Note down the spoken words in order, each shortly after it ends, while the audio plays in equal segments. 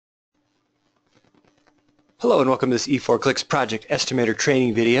Hello and welcome to this E4 Clicks Project Estimator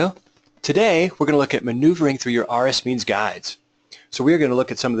Training video. Today we're going to look at maneuvering through your RSMeans guides. So we're going to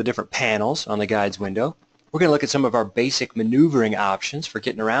look at some of the different panels on the guides window. We're going to look at some of our basic maneuvering options for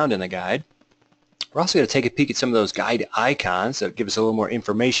getting around in the guide. We're also going to take a peek at some of those guide icons that give us a little more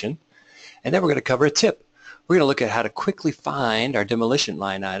information. And then we're going to cover a tip. We're going to look at how to quickly find our demolition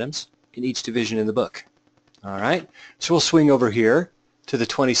line items in each division in the book. Alright, so we'll swing over here to the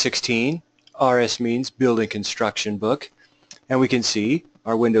 2016 RSMeans Building Construction book, and we can see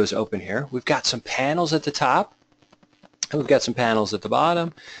our windows open here. We've got some panels at the top, and we've got some panels at the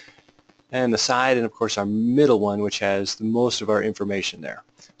bottom, and the side, and of course our middle one, which has the most of our information there.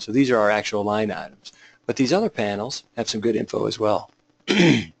 So these are our actual line items. But these other panels have some good info as well.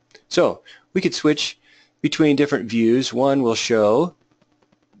 So we could switch between different views. One will show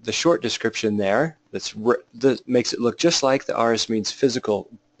the short description there that makes it look just like the RSMeans physical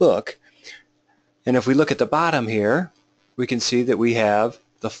book. And if we look at the bottom here, we can see that we have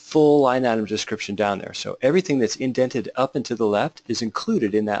the full line item description down there. So everything that's indented up and to the left is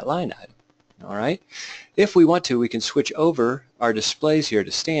included in that line item. All right. If we want to, we can switch over our displays here to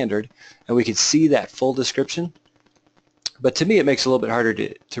standard, and we can see that full description. But to me, it makes it a little bit harder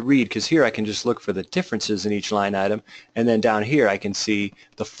to read, because here I can just look for the differences in each line item, and then down here I can see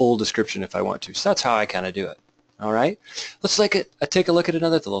the full description if I want to. So that's how I kind of do it. All right, let's take a look at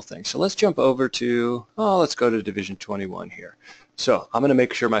another little thing. So let's jump over to, let's go to Division 21 here. So I'm going to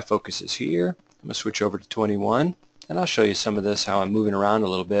make sure my focus is here. I'm going to switch over to 21, and I'll show you some of this, how I'm moving around a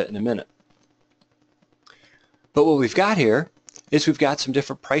little bit in a minute. But what we've got here is we've got some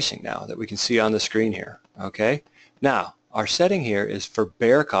different pricing now that we can see on the screen here. Okay, now our setting here is for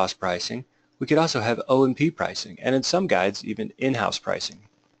bare cost pricing. We could also have O&P pricing, and in some guides even in-house pricing.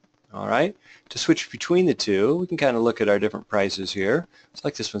 All right, to switch between the two, we can kind of look at our different prices here. It's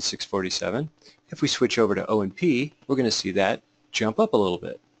like this one's $647. If we switch over to O&P, we're going to see that jump up a little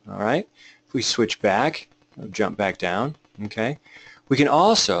bit. All right, if we switch back, we'll jump back down. Okay, we can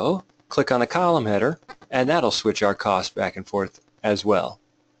also click on the column header, and that'll switch our cost back and forth as well.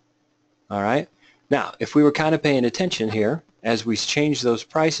 All right. Now, if we were kind of paying attention here, as we change those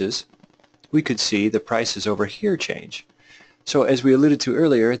prices, we could see the prices over here change. So as we alluded to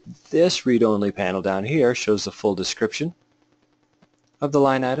earlier, this read-only panel down here shows the full description of the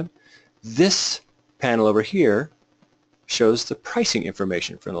line item. This panel over here shows the pricing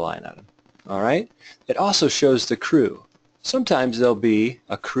information for the line item. All right. It also shows the crew. Sometimes there'll be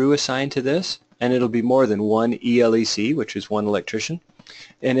a crew assigned to this, and it'll be more than one ELEC, which is one electrician.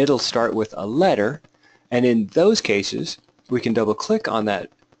 And it'll start with a letter, and in those cases we can double click on that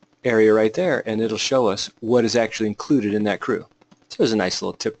area right there, and it'll show us what is actually included in that crew. So there's a nice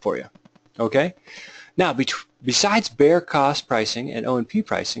little tip for you. Okay, now besides bare cost pricing and O&P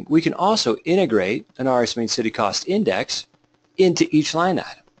pricing, we can also integrate an RSMeans City Cost Index into each line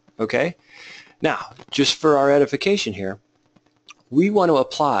item. Okay, now just for our edification here, we want to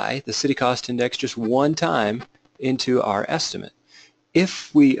apply the City Cost Index just one time into our estimate. If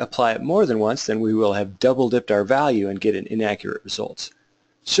we apply it more than once, then we will have double dipped our value and get an inaccurate results.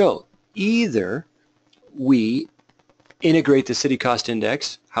 So either we integrate the City Cost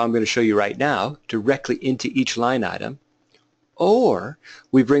Index, how I'm going to show you right now, directly into each line item, or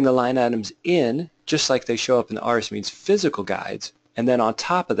we bring the line items in just like they show up in the RSMeans physical guides, and then on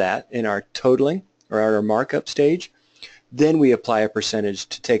top of that, in our totaling or our markup stage, then we apply a percentage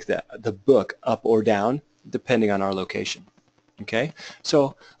to take the book up or down depending on our location. Okay,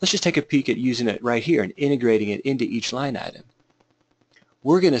 so let's just take a peek at using it right here and integrating it into each line item.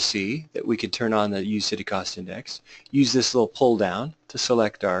 We're going to see that we can turn on the Use City Cost Index, use this little pull down to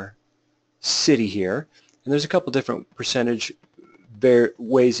select our city here, and there's a couple different percentage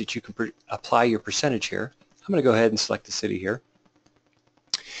ways that you can apply your percentage here. I'm going to go ahead and select the city here,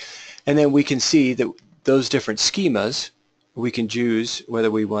 and then we can see that those different schemas, we can choose whether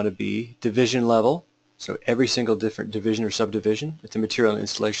we want to be division level, so every single different division or subdivision at the material and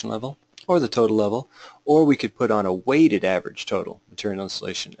installation level, or the total level, or we could put on a weighted average total, material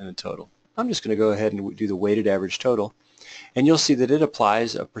installation and the total. I'm just going to go ahead and do the weighted average total, and you'll see that it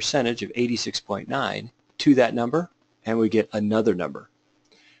applies a percentage of 86.9 to that number, and we get another number.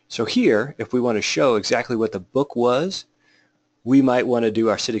 So here, if we want to show exactly what the book was, we might want to do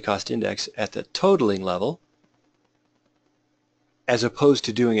our City Cost Index at the totaling level, as opposed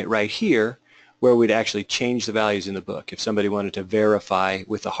to doing it right here, where we'd actually change the values in the book if somebody wanted to verify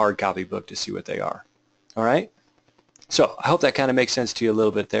with the hard copy book to see what they are. All right? So I hope that kind of makes sense to you a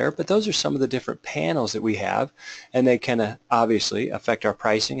little bit there, but those are some of the different panels that we have, and they kind of obviously affect our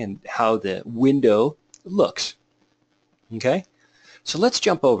pricing and how the window looks. Okay? So let's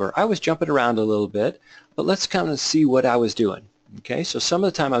jump over. I was jumping around a little bit, but let's kind of see what I was doing. Okay, so some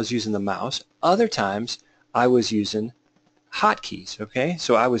of the time I was using the mouse, other times I was using hotkeys. Okay,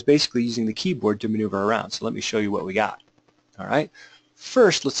 so I was basically using the keyboard to maneuver around. So let me show you what we got. All right,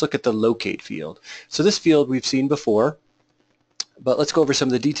 first let's look at the locate field. So this field we've seen before, but let's go over some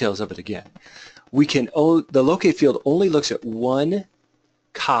of the details of it again. The locate field only looks at one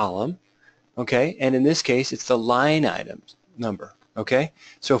column, okay, and in this case it's the line item number. Okay,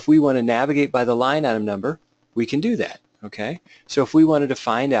 so if we want to navigate by the line item number, we can do that. Okay, so if we wanted to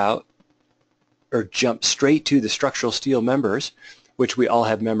find out or jump straight to the structural steel members, which we all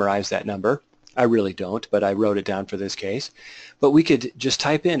have memorized that number. I really don't, but I wrote it down for this case. But we could just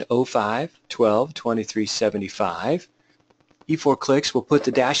type in 05, 12, 23, 75. E4 clicks will put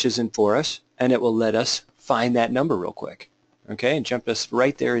the dashes in for us, and it will let us find that number real quick. Okay, and jump us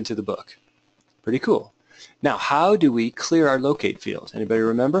right there into the book. Pretty cool. Now, how do we clear our locate field? Anybody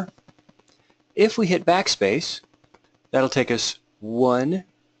remember? If we hit backspace, that'll take us one.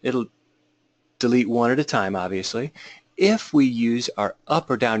 It'll delete one at a time, obviously. If we use our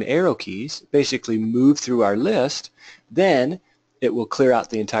up or down arrow keys, basically move through our list, then it will clear out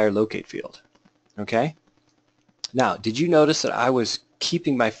the entire locate field. Okay? Now, did you notice that I was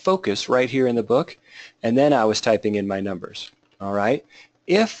keeping my focus right here in the book, and then I was typing in my numbers? All right?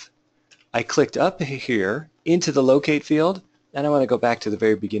 If I clicked up here into the locate field, and I want to go back to the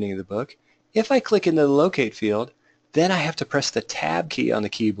very beginning of the book. If I click into the locate field, then I have to press the tab key on the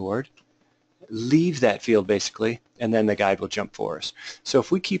keyboard, leave that field basically, and then the guide will jump for us. So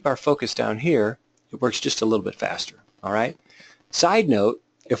if we keep our focus down here, it works just a little bit faster. All right? Side note,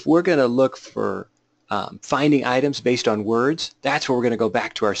 if we're going to look for finding items based on words, that's where we're going to go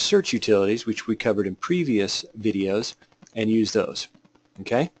back to our search utilities, which we covered in previous videos, and use those.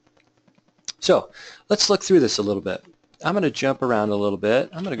 Okay? So let's look through this a little bit. I'm going to jump around a little bit.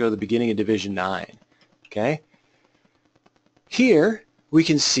 I'm going to go to the beginning of Division 9. Okay? Here we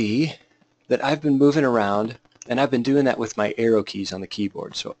can see that I've been moving around, and I've been doing that with my arrow keys on the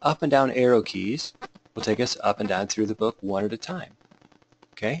keyboard. So up and down arrow keys will take us up and down through the book one at a time.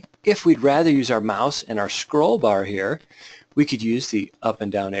 Okay? If we'd rather use our mouse and our scroll bar here, we could use the up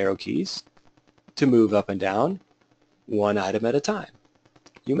and down arrow keys to move up and down one item at a time.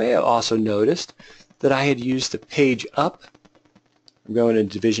 You may have also noticed that I had used the page up, I'm going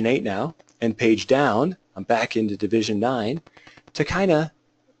into Division 8 now, and page down, I'm back into Division 9, to kind of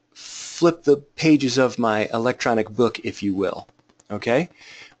flip the pages of my electronic book, if you will. Okay?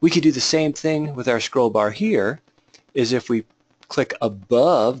 We could do the same thing with our scroll bar here, is if we click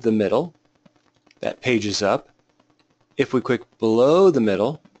above the middle, that page is up. If we click below the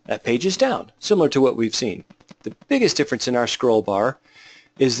middle, that page is down, similar to what we've seen. The biggest difference in our scroll bar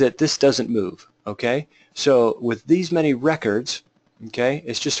is that this doesn't move. Okay? So with these many records, okay,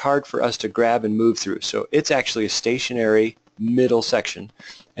 it's just hard for us to grab and move through. So it's actually a stationary middle section,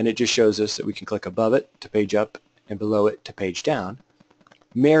 and it just shows us that we can click above it to page up and below it to page down,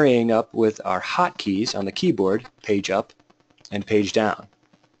 marrying up with our hotkeys on the keyboard, page up and page down.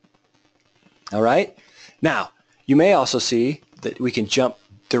 All right? Now, you may also see that we can jump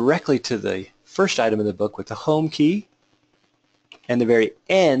directly to the first item in the book with the home key and the very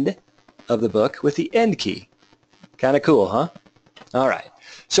end of the book with the end key. Kind of cool, huh? All right.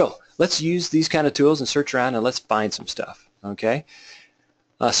 So let's use these kind of tools and search around, and let's find some stuff. Okay?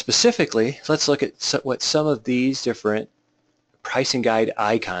 Specifically, let's look at what some of these different pricing guide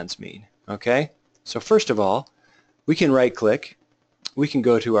icons mean. Okay? So first of all, we can right-click, we can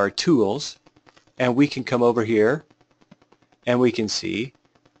go to our tools, and we can come over here, and we can see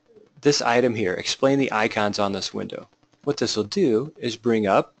this item here, explain the icons on this window. What this will do is bring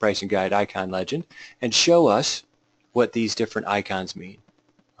up Pricing Guide Icon Legend and show us what these different icons mean.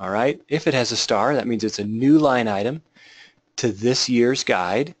 All right? If it has a star, that means it's a new line item to this year's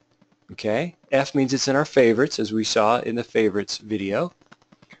guide. Okay? F means it's in our favorites, as we saw in the favorites video.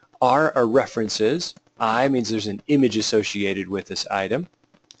 R are references. I means there's an image associated with this item.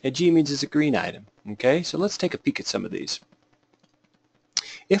 And G means it's a green item. Okay? So let's take a peek at some of these.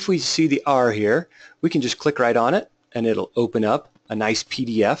 If we see the R here, we can just click right on it, and it'll open up a nice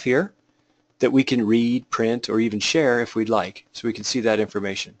PDF here that we can read, print, or even share if we'd like, so we can see that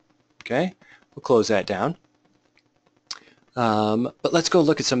information. Okay? We'll close that down. But let's go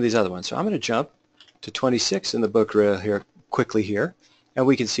look at some of these other ones. So I'm going to jump to 26 in the book here quickly here, and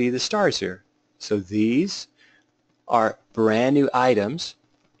we can see the stars here. So these are brand new items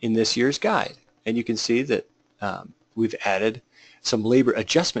in this year's guide, and you can see that we've added some labor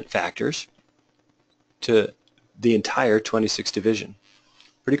adjustment factors to the entire 26th division.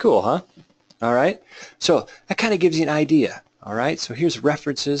 Pretty cool, huh? All right. So that kind of gives you an idea. All right, so here's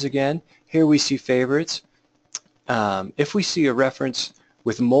references again. Here we see favorites. If we see a reference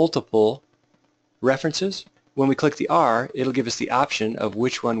with multiple references, when we click the R, it'll give us the option of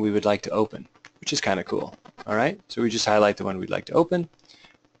which one we would like to open, which is kind of cool. All right, so we just highlight the one we'd like to open,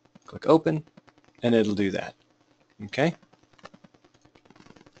 click open, and it'll do that. Okay.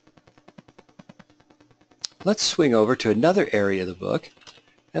 Let's swing over to another area of the book,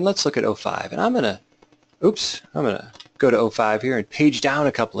 and let's look at 05. And I'm going to go to 05 here and page down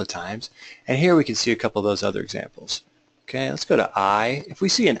a couple of times, and here we can see a couple of those other examples. Okay, let's go to I. If we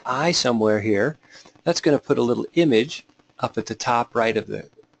see an I somewhere here, that's going to put a little image up at the top right of the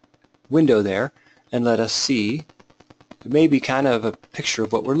window there and let us see maybe kind of a picture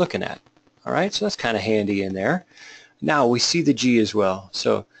of what we're looking at. All right, so that's kind of handy in there. Now we see the G as well.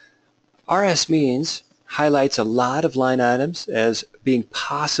 So RSMeans highlights a lot of line items as being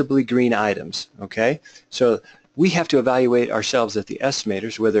possibly green items. Okay, so we have to evaluate ourselves as the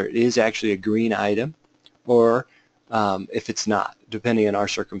estimators whether it is actually a green item or if it's not, depending on our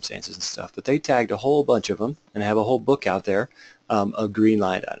circumstances and stuff. But they tagged a whole bunch of them and have a whole book out there of green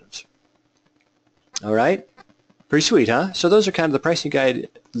line items. All right, pretty sweet, huh? So those are kind of the pricing guide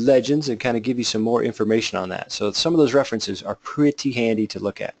legends and kind of give you some more information on that. So some of those references are pretty handy to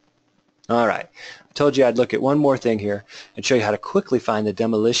look at. All right, I told you I'd look at one more thing here and show you how to quickly find the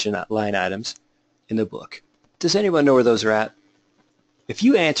demolition line items in the book. Does anyone know where those are at? If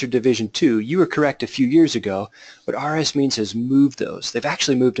you answered Division 2, you were correct a few years ago, but RSMeans has moved those. They've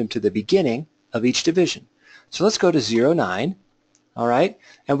actually moved them to the beginning of each division. So let's go to 09, all right,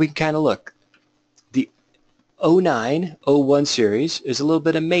 and we can kind of look. The 09-01 series is a little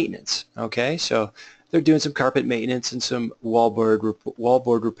bit of maintenance, okay? So they're doing some carpet maintenance and some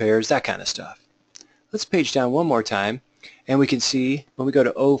wallboard repairs, that kind of stuff. Let's page down one more time, and we can see when we go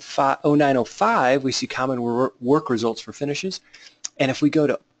to 09-05, we see common work results for finishes. And if we go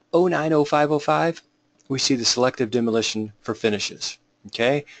to 09-05-05, we see the selective demolition for finishes.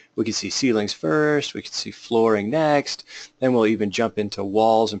 Okay, we can see ceilings first, we can see flooring next, then we'll even jump into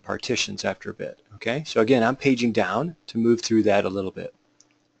walls and partitions after a bit. Okay, so again, I'm paging down to move through that a little bit.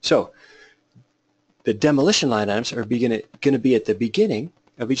 So the demolition line items are going to be at the beginning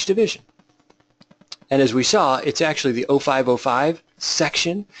of each division. And as we saw, it's actually the 05-05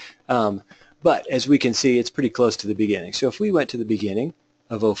 section, but as we can see, it's pretty close to the beginning. So if we went to the beginning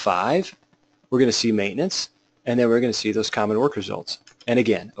of 05, we're going to see maintenance, and then we're going to see those common work results. And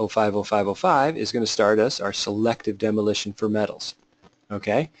again, 05-05-05 is going to start us our selective demolition for metals.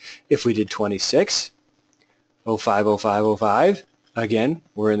 Okay, if we did 26, 05-05-05, again,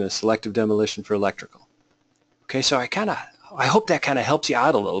 we're in the selective demolition for electrical. Okay, so I hope that kind of helps you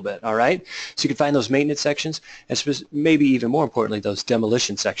out a little bit, all right? So you can find those maintenance sections, and maybe even more importantly, those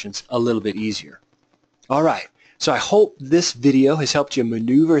demolition sections a little bit easier. All right, so I hope this video has helped you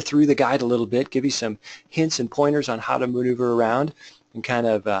maneuver through the guide a little bit, give you some hints and pointers on how to maneuver around and kind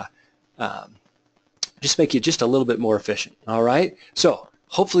of just make you just a little bit more efficient, all right? So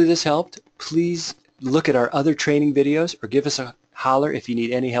hopefully this helped. Please look at our other training videos or give us a holler if you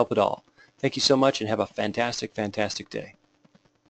need any help at all. Thank you so much and have a fantastic, fantastic day.